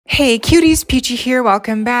Hey cuties, Peachy here.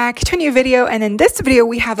 Welcome back to a new video, and in this video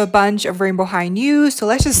we have a bunch of Rainbow High news, so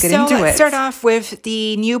let's just get into it. Let's start off with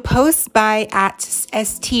the new post by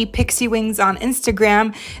 @STPixieWings on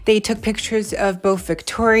Instagram. They took pictures of both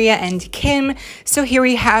Victoria and Kim. So here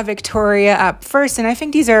we have Victoria up first, and I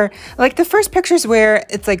think these are like the first pictures where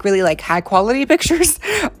it's like really like high quality pictures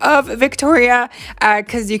of Victoria,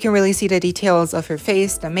 because you can really see the details of her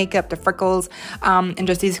face, the makeup, the freckles, and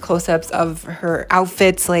just these close-ups of her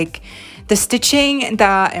outfits, like the stitching,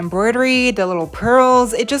 the embroidery, the little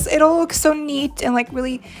pearls. It all looks so neat and like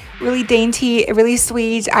really dainty, really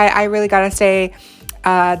sweet. I really gotta say,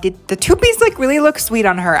 the two-piece like really looks sweet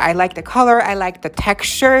on her. I like the color, I like the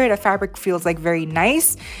texture. The fabric feels like very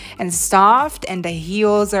nice and soft, and the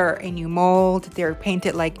heels are a new mold. They're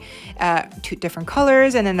painted like two different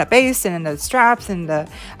colors, and then the base, and then the straps, and the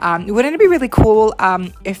wouldn't it be really cool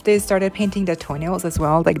if they started painting the toenails as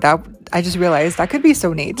well? Like that, I just realized that could be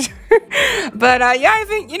so neat. But yeah, I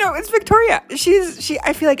think, you know, it's Victoria.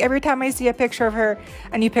 I feel like every time I see a picture of her,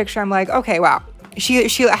 a new picture, I'm like, okay, wow.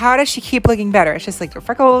 How does she keep looking better? It's just like the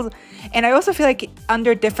freckles. And I also feel like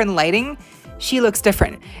under different lighting, she looks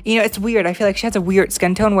different. You know, it's weird. I feel like she has a weird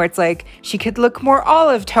skin tone where it's like she could look more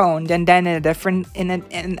olive toned, and then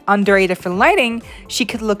under a different lighting, she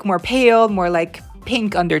could look more pale, more like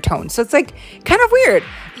pink undertone. So it's like kind of weird,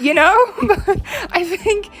 you know. But I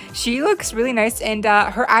think she looks really nice, and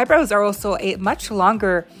her eyebrows are also a much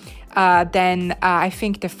longer than I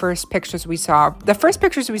think the first pictures we saw. The first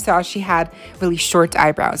pictures we saw, she had really short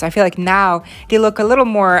eyebrows. I feel like now they look a little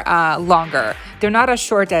more longer. They're not as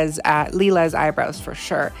short as Leela's eyebrows for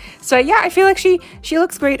sure. So yeah, I feel like she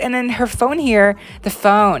looks great. And then her phone here, the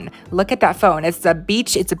phone. Look at that phone. It's a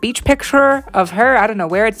beach I'm of her. I don't know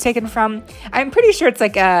where it's taken from. I'm pretty sure it's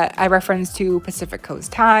like a reference to Pacific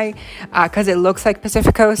Coast High, because it looks like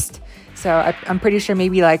Pacific Coast. So I'm pretty sure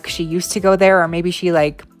maybe like she used to go there, or maybe she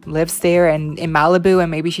like lives there and in Malibu, and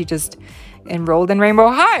maybe she just enrolled in Rainbow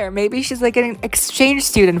High, or maybe she's like an exchange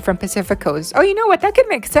student from Pacific Coast. Oh, you know what? That could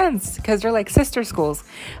make sense because they're like sister schools.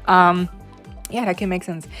 Yeah, that can make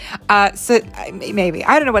sense. So maybe,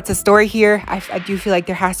 I don't know what's the story here. I do feel like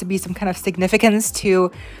there has to be some kind of significance to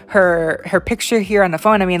her picture here on the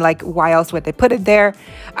phone. I mean, like, why else would they put it there?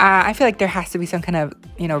 I feel like there has to be some kind of,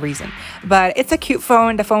 you know, reason. But it's a cute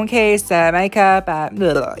phone, the phone case, the makeup,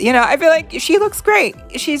 you know, I feel like she looks great.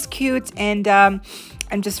 She's cute, and I'm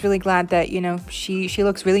just really glad that, you know, she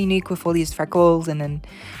looks really unique with all these freckles, and then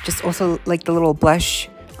just also like the little blush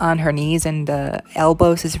on her knees and the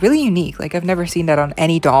elbows is really unique. Like, I've never seen that on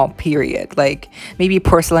any doll, period. Like, maybe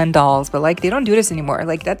porcelain dolls, but like they don't do this anymore.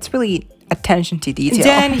 Like, that's really attention to detail.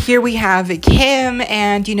 Then here we have Kim,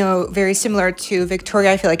 and you know, very similar to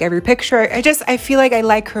Victoria. I feel like every picture, I feel like I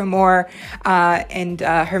like her more, and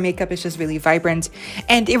her makeup is just really vibrant.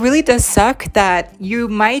 And it really does suck that you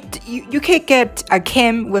could get a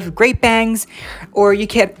Kim with great bangs, or you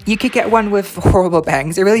could get one with horrible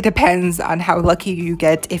bangs. It really depends on how lucky you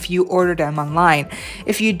get if you order them online.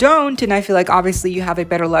 If you don't, and I feel like obviously you have a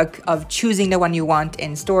better luck of choosing the one you want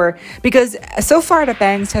in store, because so far the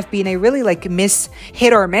bangs have been a really like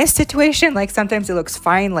hit or miss situation. Like, sometimes it looks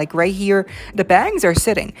fine, like right here the bangs are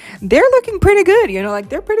sitting, they're looking pretty good, you know, like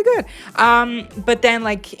they're pretty good, but then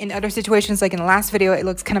like in other situations, like in the last video, it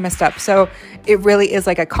looks kind of messed up. So it really is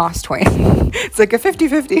like a cost coin. It's like a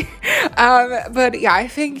 50-50. But yeah, I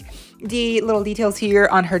think the little details here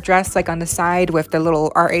on her dress, like on the side with the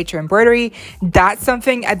little RH embroidery, that's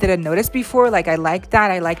something I didn't notice before. Like, I like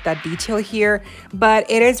that detail here, but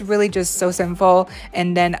it is really just so simple,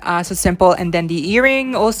 and then so simple. And then the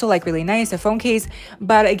earring also like really nice, the phone case.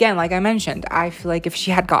 But again, like I mentioned, I feel like if she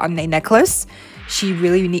had gotten a necklace, she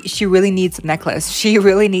really needs a necklace. She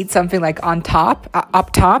really needs something like on top,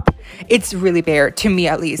 up top. It's really bare, to me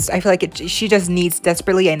at least. I feel like she just needs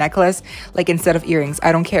desperately a necklace, like instead of earrings.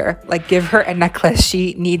 I don't care. Like, give her a necklace.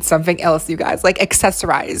 She needs something else, you guys. Like,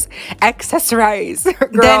 accessorize,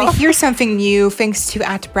 girl. Then here's something new. Thanks to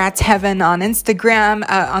 @BratsHeaven on Instagram,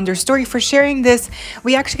 on their story for sharing this.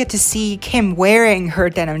 We actually get to see Kim wearing her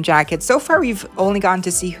denim jacket. So far, we've only gotten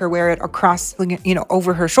to see her wear it across, you know,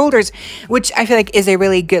 over her shoulders, which I feel like is a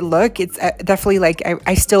really good look. It's definitely like,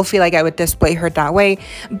 I still feel like I would display her that way,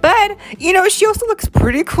 but you know, she also looks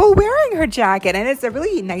pretty cool wearing her jacket, and it's a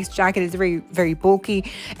really nice jacket. It's very bulky,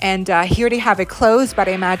 and here they have it closed, but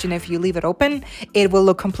I imagine if you leave it open, it will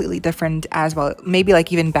look completely different as well. Maybe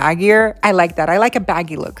like even baggier. I like that. I like a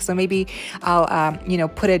baggy look, so maybe I'll you know,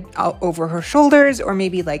 put it over her shoulders, or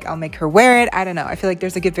maybe like I'll make her wear it. I don't know. I feel like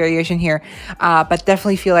there's a good variation here, but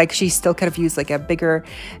definitely feel like she still could have used like a bigger,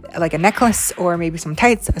 like a necklace, or or maybe some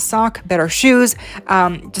tights, a sock, better shoes,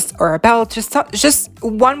 or a belt, just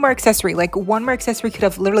one more accessory. Like one more accessory could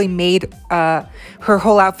have literally made her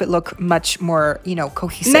whole outfit look much more, you know,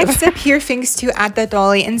 cohesive. Next up here, thanks to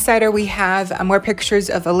 @dolly insider, we have more pictures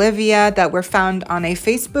of Olivia that were found on a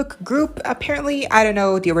Facebook group. Apparently, I don't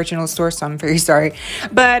know the original source, so I'm very sorry,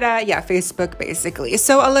 but yeah, Facebook basically.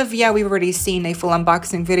 So Olivia, we've already seen a full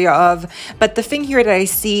unboxing video of, but the thing here that I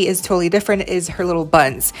see is totally different is her little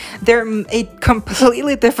buns. They're a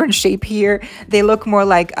completely different shape here. They look more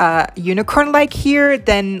like unicorn-like here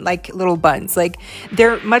than like little buns. Like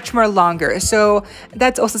they're much more longer. So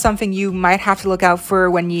that's also something you might have to look out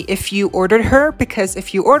for if you ordered her, because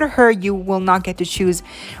if you order her, you will not get to choose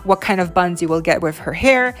what kind of buns you will get with her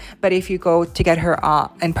hair. But if you go to get her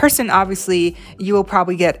in person, obviously you will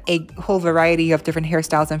probably get a whole variety of different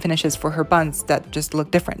hairstyles and finishes for her buns that just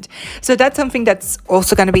look different. So that's something that's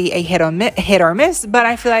also going to be a hit or miss, but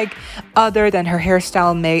I feel like other than her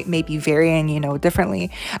hairstyle may be varying, you know,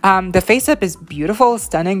 differently. The face up is beautiful,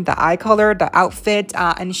 stunning, the eye color, the outfit,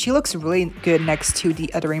 and she looks really good next to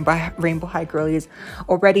the other Rainbow High girlies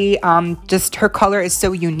already. Just her color is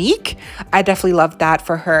so unique. I definitely love that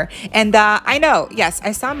for her. And I know, yes,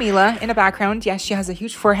 I saw Mila in the background. Yes, she has a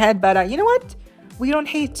huge forehead, but you know what? We don't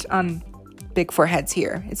hate on big foreheads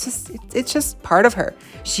here. It's just part of her.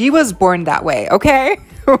 She was born that way, okay?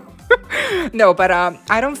 No, but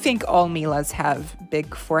I don't think all Milas have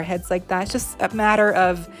big foreheads like that. It's just a matter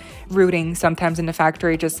of rooting sometimes in the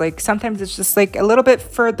factory, just like sometimes it's just like a little bit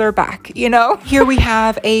further back, you know. Here we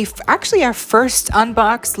have actually our first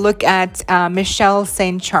unboxed look at Michelle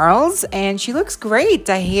St. Charles, and she looks great.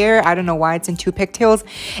 The hair, I don't know why it's in two pigtails,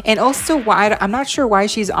 and also why I'm not sure why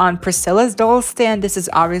she's on Priscilla's doll stand. This is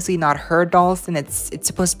obviously not her doll stand. It's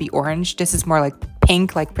supposed to be orange. This is more like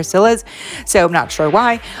pink like Priscilla's, so I'm not sure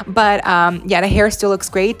why, but yeah, the hair still looks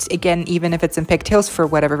great, again, even if it's in pigtails for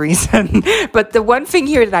whatever reason. But the one thing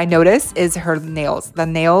here that I notice is her nails. The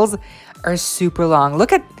nails are super long.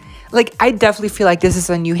 Look at, like, I definitely feel like this is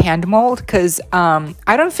a new hand mold, because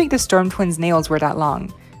I don't think the Storm Twins nails were that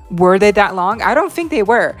long. Were they that long? I don't think they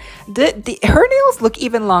were. Her nails look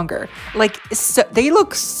even longer. Like, so, they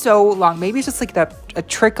look so long. Maybe it's just like a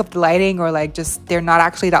trick of the lighting, or like just they're not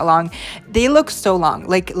actually that long. They look so long,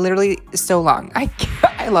 like literally so long.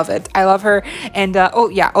 I love it. I love her. And oh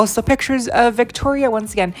yeah, also pictures of Victoria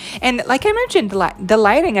once again. And like I mentioned, the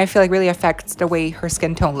lighting I feel like really affects the way her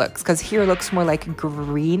skin tone looks, because here it looks more like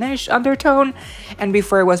greenish undertone, and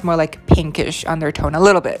before it was more like pinkish undertone a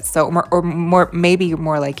little bit. So more maybe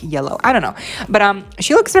more like yellow, I don't know, but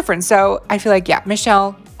she looks different. So I feel like, yeah,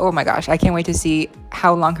 Michelle, oh my gosh, I can't wait to see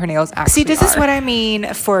how long her nails actually See, this is what I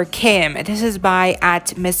mean for Kim. This is by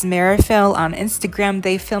 @MissMarifil on Instagram.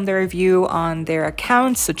 They filmed a review on their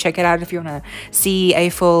account, so check it out if you want to see a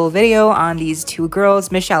full video on these two girls,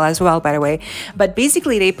 Michelle as well, by the way. But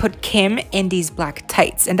basically, they put Kim in these black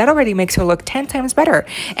tights, and that already makes her look 10 times better.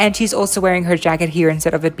 And she's also wearing her jacket here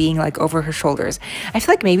instead of it being like over her shoulders. I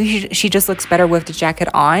feel like maybe she just looks better with the jacket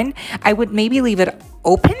on. I would maybe leave it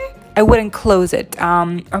open. I wouldn't close it,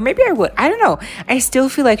 or maybe I would. I don't know. I still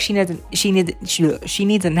feel like she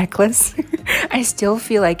needs a necklace. I still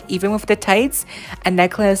feel like even with the tights, a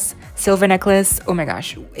necklace, silver necklace, oh my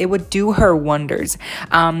gosh, it would do her wonders.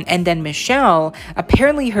 And then Michelle,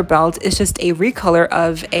 apparently her belt is just a recolor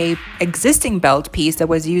of a existing belt piece that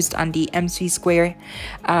was used on the MC Square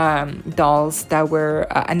dolls that were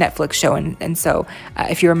a Netflix show, and so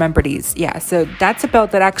if you remember these, yeah, so that's a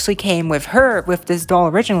belt that actually came with her, with this doll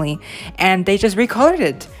originally, and they just recolored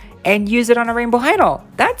it and use it on a Rainbow High doll.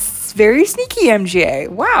 That's very sneaky, MGA.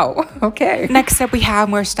 Wow. Okay. Next up, we have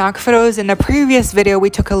more stock photos. In the previous video,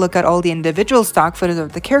 we took a look at all the individual stock photos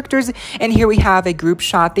of the characters, and here we have a group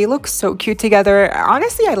shot. They look so cute together.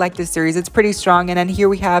 Honestly, I like this series. It's pretty strong. And then here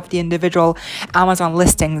we have the individual Amazon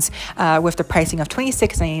listings with the pricing of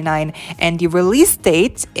 $26.99, and the release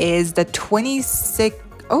date is the 26th.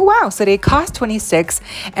 Oh wow, so they cost $26,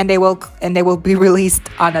 and they will be released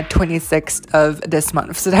on the 26th of this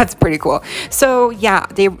month. So that's pretty cool. So yeah,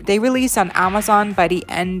 they release on Amazon by the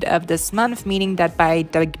end of this month, meaning that by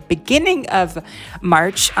the beginning of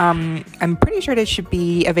March, I'm pretty sure they should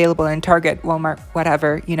be available in Target, Walmart,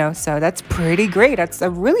 whatever, you know. So that's pretty great. That's a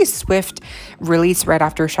really swift release right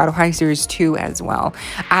after Shadow High Series 2 as well.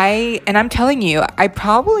 I'm telling you, I'm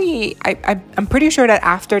pretty sure that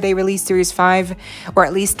after they release Series 5, or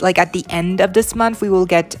at least least like at the end of this month, we will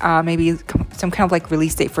get maybe some kind of like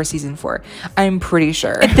release date for season 4. I'm pretty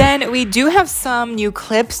sure. And then we do have some new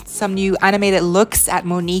clips, some new animated looks at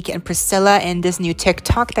Monique and Priscilla in this new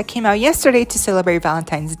TikTok that came out yesterday to celebrate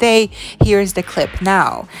Valentine's Day. Here's the clip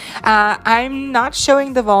now. I'm not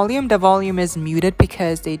showing the volume. The volume is muted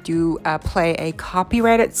because they do play a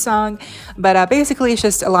copyrighted song, but basically it's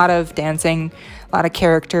just a lot of dancing, a lot of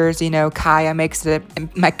characters. You know, Kaya makes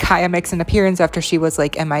an appearance after she was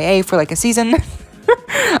like MIA for like a season.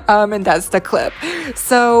 And that's the clip.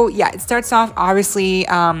 So yeah, it starts off obviously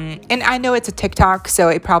and I know it's a TikTok, so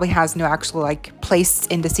it probably has no actual like place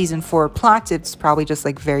in the season 4 plot. It's probably just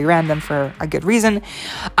like very random for a good reason.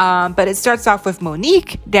 But it starts off with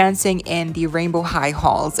Monique dancing in the Rainbow High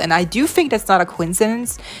halls, and I do think that's not a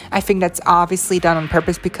coincidence. I think that's obviously done on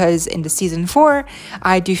purpose, because in the season 4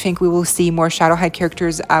 I do think we will see more Shadow High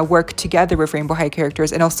characters work together with Rainbow High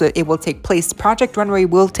characters, and also it will take place, Project Runway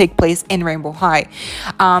will take place in Rainbow High.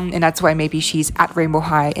 And that's why maybe she's at Rainbow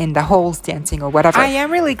High in the halls dancing or whatever. I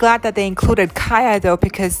am really glad that they included Kaya though,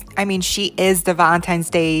 because I mean, she is the Valentine's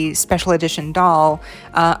Day special edition doll,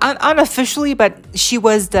 unofficially, but she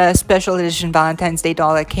was the special edition Valentine's Day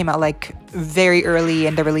doll that came out like very early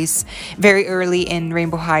in the release, very early in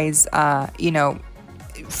Rainbow High's you know,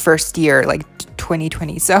 first year, like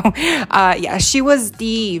 2020. So yeah, she was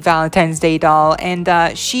the Valentine's Day doll, and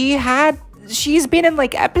she's been in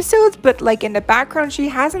like episodes, but like in the background she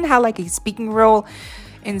hasn't had like a speaking role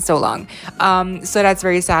in so long. So that's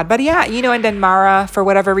very sad. But yeah, you know, and then Mara, for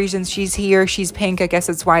whatever reason, she's here, she's pink. I guess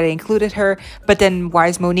that's why they included her. But then why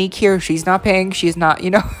is Monique here? She's not pink, she's not,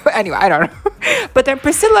 you know. Anyway, I don't know. But then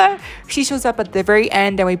Priscilla, she shows up at the very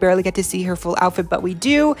end, and we barely get to see her full outfit, but we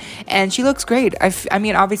do, and she looks great. I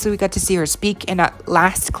mean, obviously we got to see her speak in that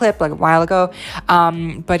last clip like a while ago,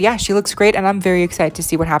 but yeah, she looks great, and I'm very excited to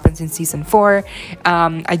see what happens in season 4.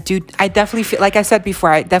 I definitely feel, like I said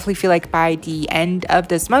before, I definitely feel like by the end of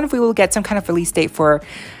this month we will get some kind of release date for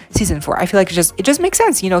season 4. I feel like it just makes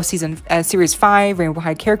sense, you know. Series 5, Rainbow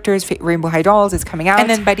High characters, Rainbow High dolls is coming out, and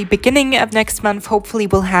then by the beginning of next month, hopefully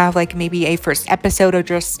we'll have like maybe a first episode, or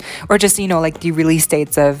just you know, like the release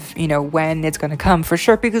dates of, you know, when it's gonna come for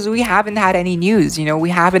sure, because we haven't had any news. You know, we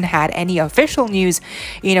haven't had any official news.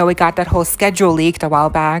 You know, we got that whole schedule leaked a while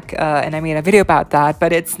back, and I made a video about that,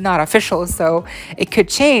 but it's not official, so it could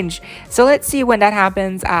change. So let's see when that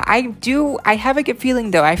happens. I have a good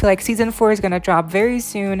feeling though. I feel like season 4 is gonna drop very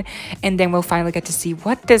soon, and then we'll finally get to see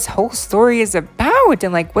what this whole story is about,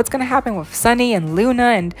 and like what's gonna happen with Sunny and Luna,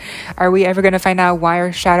 and are we ever gonna find out why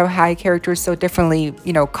are Shadow High characters so differently,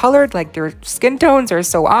 you know, colored, like their skin tones are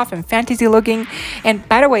so off and fantasy looking. And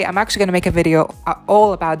by the way, I'm actually gonna make a video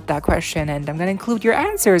all about that question, and I'm gonna include your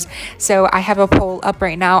answers. So I have a poll up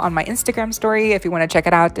right now on my Instagram story if you want to check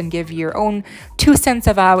it out and give your own 2 cents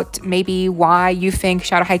about maybe why you think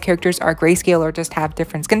Shadow High characters are grayscale or just have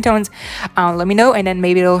different skin tones. Let me know, and then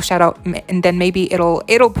maybe it'll shout out, and then maybe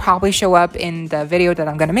it'll probably show up in the video that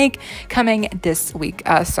I'm gonna make coming this week.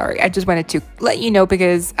 Sorry, I just wanted to let you know,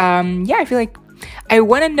 because yeah, I feel like I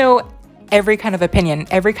want to know every kind of opinion,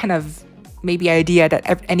 every kind of maybe idea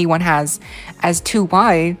that anyone has as to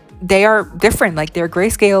why they are different, like they're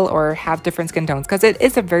grayscale or have different skin tones, because it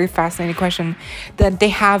is a very fascinating question that they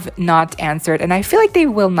have not answered, and I feel like they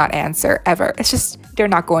will not answer ever. It's just they're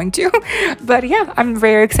not going to. But yeah, I'm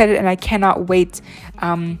very excited, and I cannot wait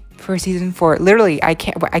for season 4. Literally, I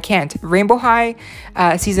can't. Rainbow High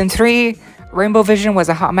season 3, Rainbow Vision was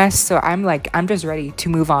a hot mess, so I'm just ready to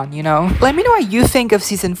move on, you know. Let me know what you think of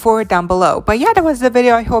season 4 down below. But yeah, that was the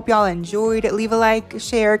video. I hope y'all enjoyed. Leave a like,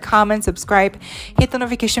 share, comment, subscribe, hit the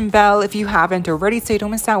notification bell if you haven't already, so you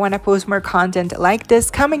don't miss out when I post more content like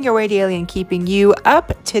this coming your way daily and keeping you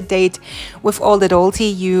up to date with all the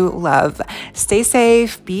adulty you love. Stay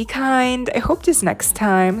safe, be kind. I hope this next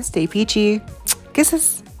time. Stay peachy.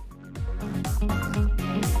 Kisses.